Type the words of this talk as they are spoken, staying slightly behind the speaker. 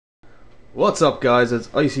What's up guys, it's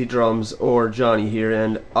ICEY Drums or Johnny here,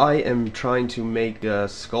 and I am trying to make a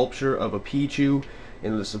sculpture of a Pichu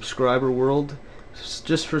in the subscriber world,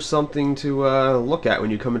 just for something to look at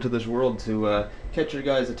when you come into this world to catch your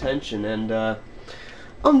guys' attention. And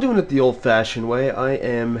I'm doing it the old-fashioned way. I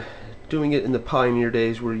am doing it in the pioneer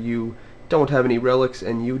days where you don't have any relics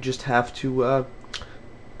and you just have to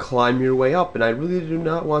climb your way up, and I really do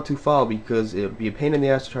not want to fall because it would be a pain in the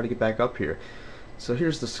ass to try to get back up here. So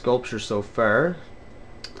here's the sculpture so far.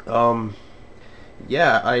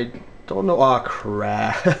 Yeah, I don't know. Aw,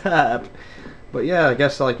 crap. But yeah, I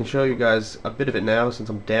guess I can show you guys a bit of it now since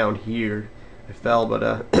I'm down here. I fell,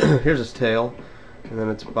 but here's its tail, and then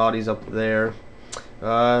its body's up there.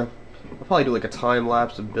 I'll probably do like a time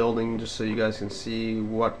lapse of building just so you guys can see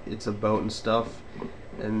what it's about and stuff.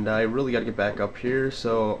 And I really gotta get back up here,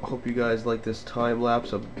 so I hope you guys like this time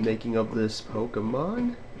lapse of making of this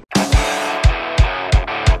Pokemon.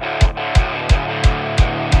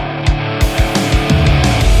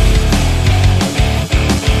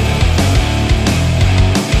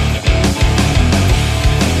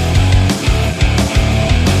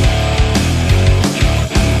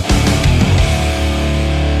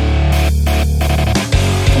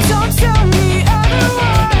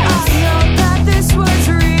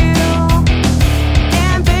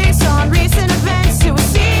 Based on recent events, it would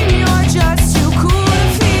seem you're just too cool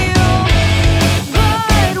to feel.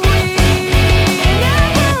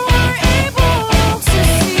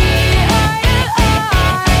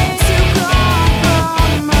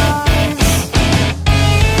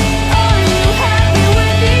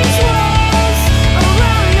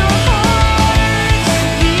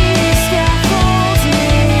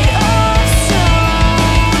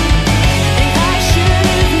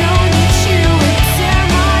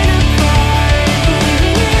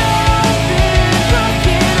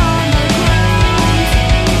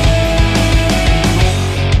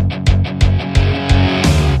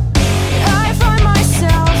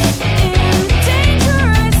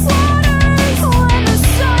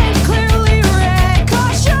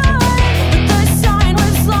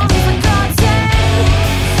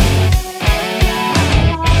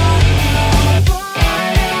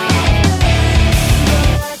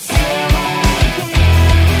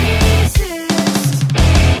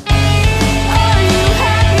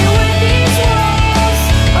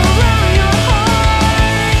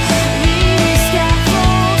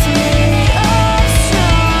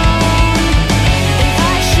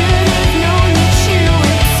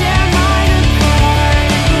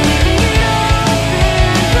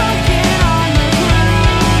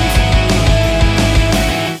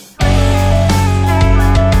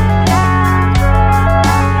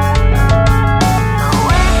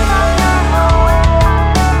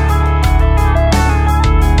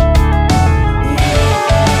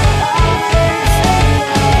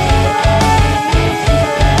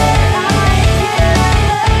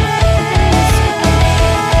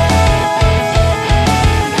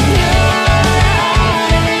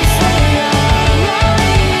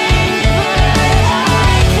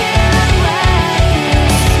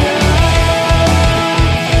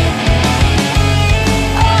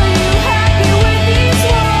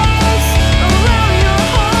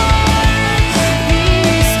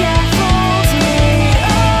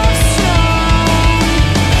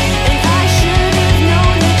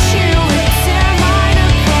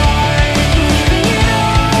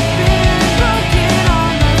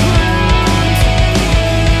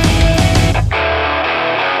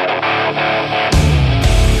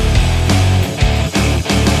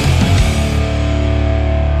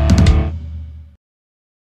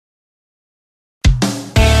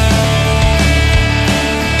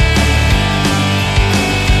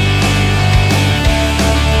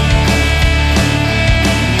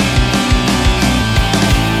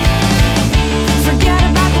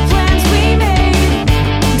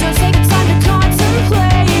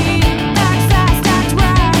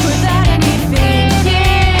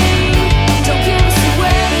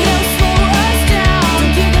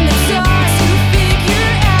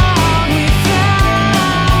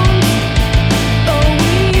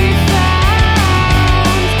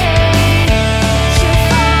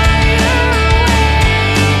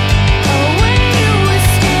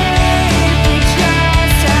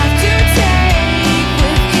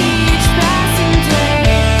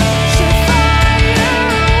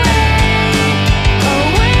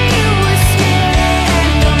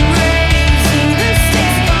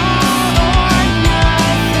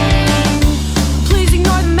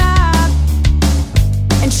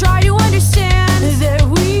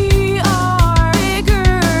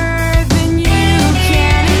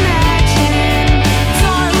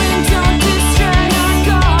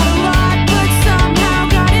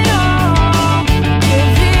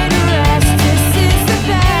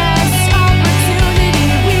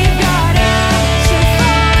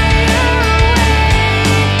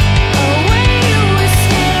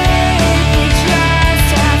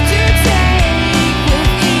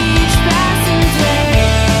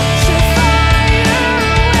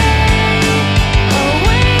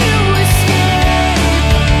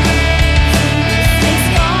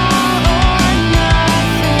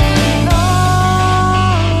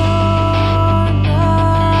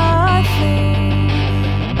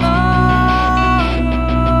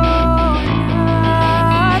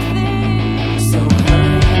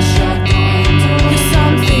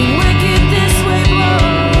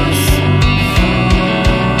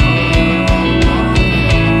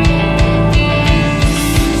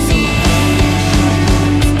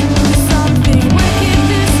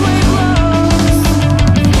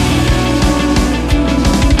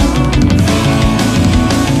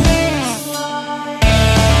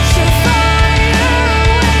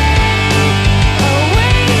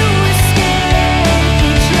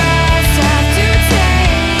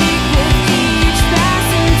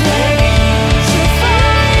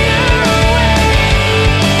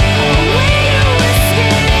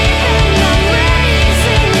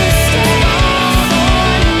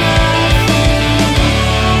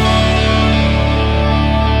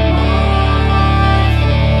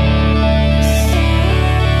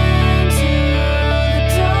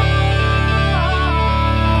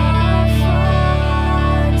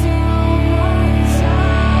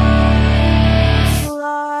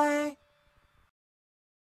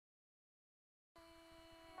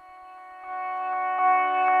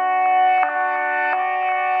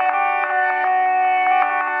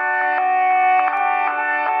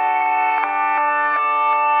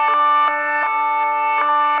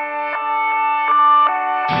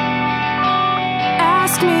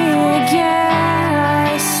 Ask me again,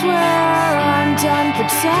 I swear I'm done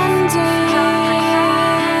pretending.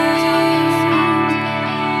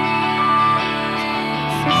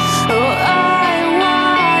 Oh, I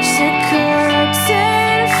watch the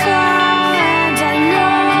curtain fall, and I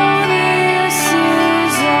know this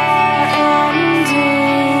is our ending.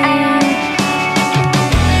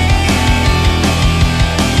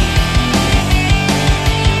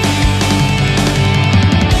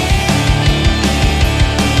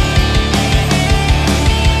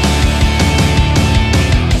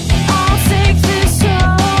 I'll take this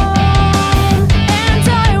home, and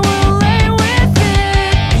I will lay with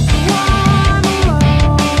it while I'm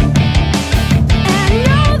alone, and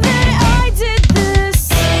know that I did this.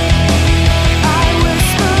 I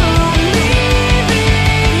whisper I'm leaving.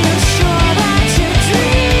 You're sure that you're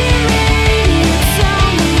dreaming. You tell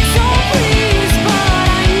me don't please, but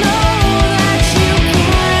I know that you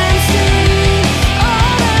can see.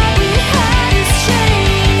 All that we had is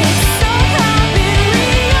changed. It's somehow been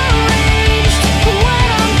rearranged. When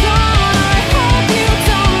I'm gone, I hope you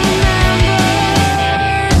don't remember.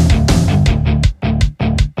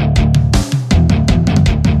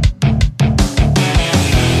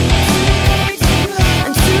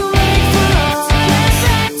 And too late for us to get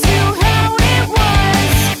back to how it was.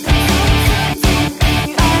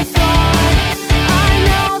 I thought I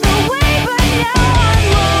know the way, but now I'm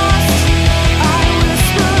lost. I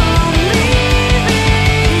whisper I'm leaving.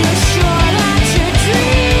 You're sure that you're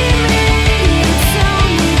dreaming. You tell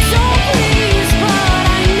me don't please, but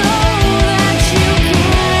I know that you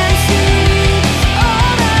can see.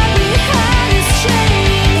 All that we had is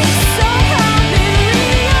changed. It's somehow been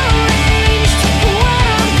rearranged. When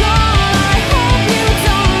I'm gone, I hope you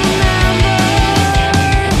don't remember.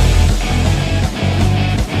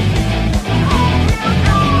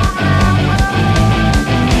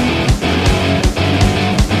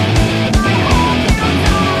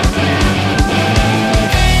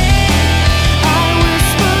 I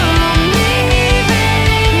whisper I'm leaving.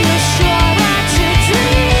 You're sure that you're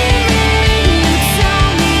dreaming. You tell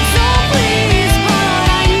me don't please, but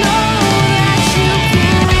I know that you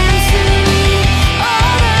can see.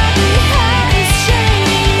 All that we had is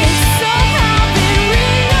changed. It's somehow been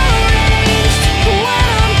rearranged. When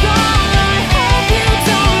I'm gone, I hope you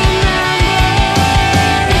don't remember.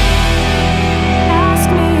 Ask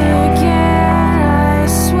me again, I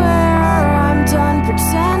swear I'm done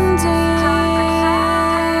pretending.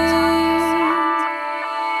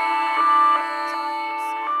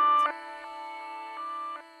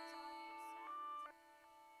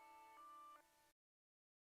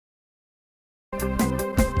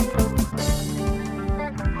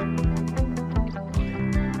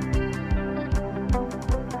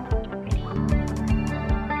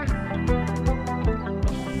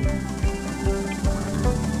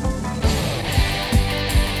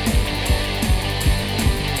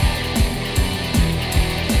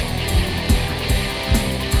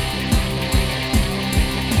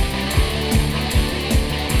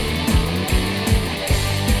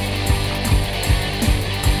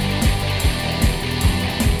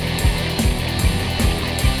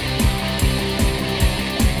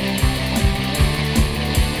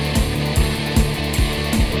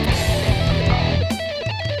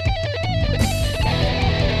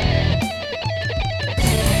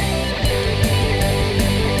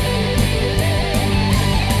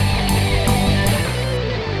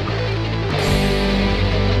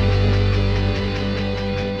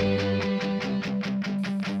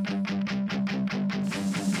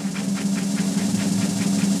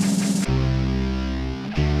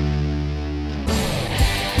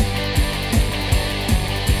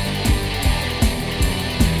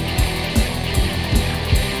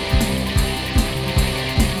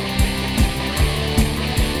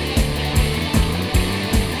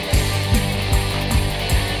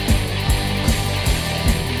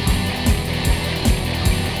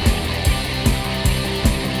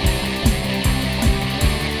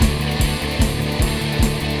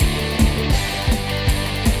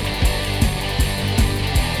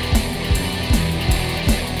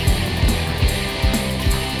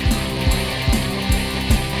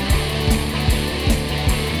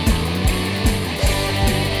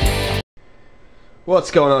 What's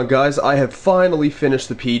going on, guys? I have finally finished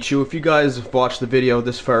the Pichu. If you guys have watched the video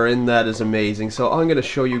this far in, that is amazing. So I'm going to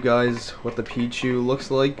show you guys what the Pichu looks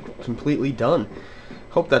like completely done.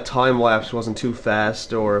 Hope that time lapse wasn't too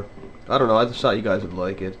fast, or I don't know, I just thought you guys would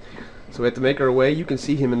like it. So we have to make our way. You can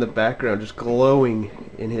see him in the background just glowing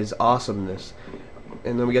in his awesomeness.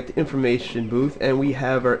 And then we got the information booth, and we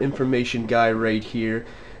have our information guy right here.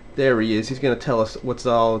 There he is. He's gonna tell us what's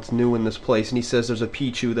all that's new in this place, and he says there's a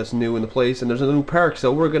Pichu that's new in the place, and there's a new park,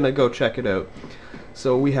 so we're gonna go check it out.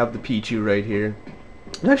 So we have the Pichu right here.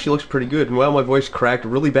 It actually looks pretty good, and wow, my voice cracked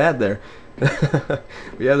really bad there. But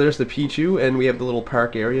yeah, there's the Pichu, and we have the little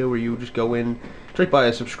park area where you just go in straight by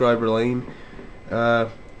a subscriber lane. Yeah,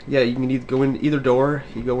 you can either go in either door.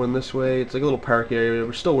 You go in this way. It's like a little park area.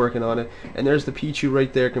 We're still working on it. And there's the Pichu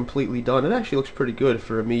right there, completely done. It actually looks pretty good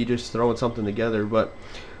for me just throwing something together. But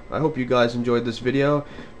I hope you guys enjoyed this video.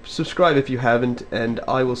 Subscribe if you haven't, and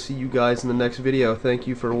I will see you guys in the next video. Thank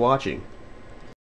you for watching.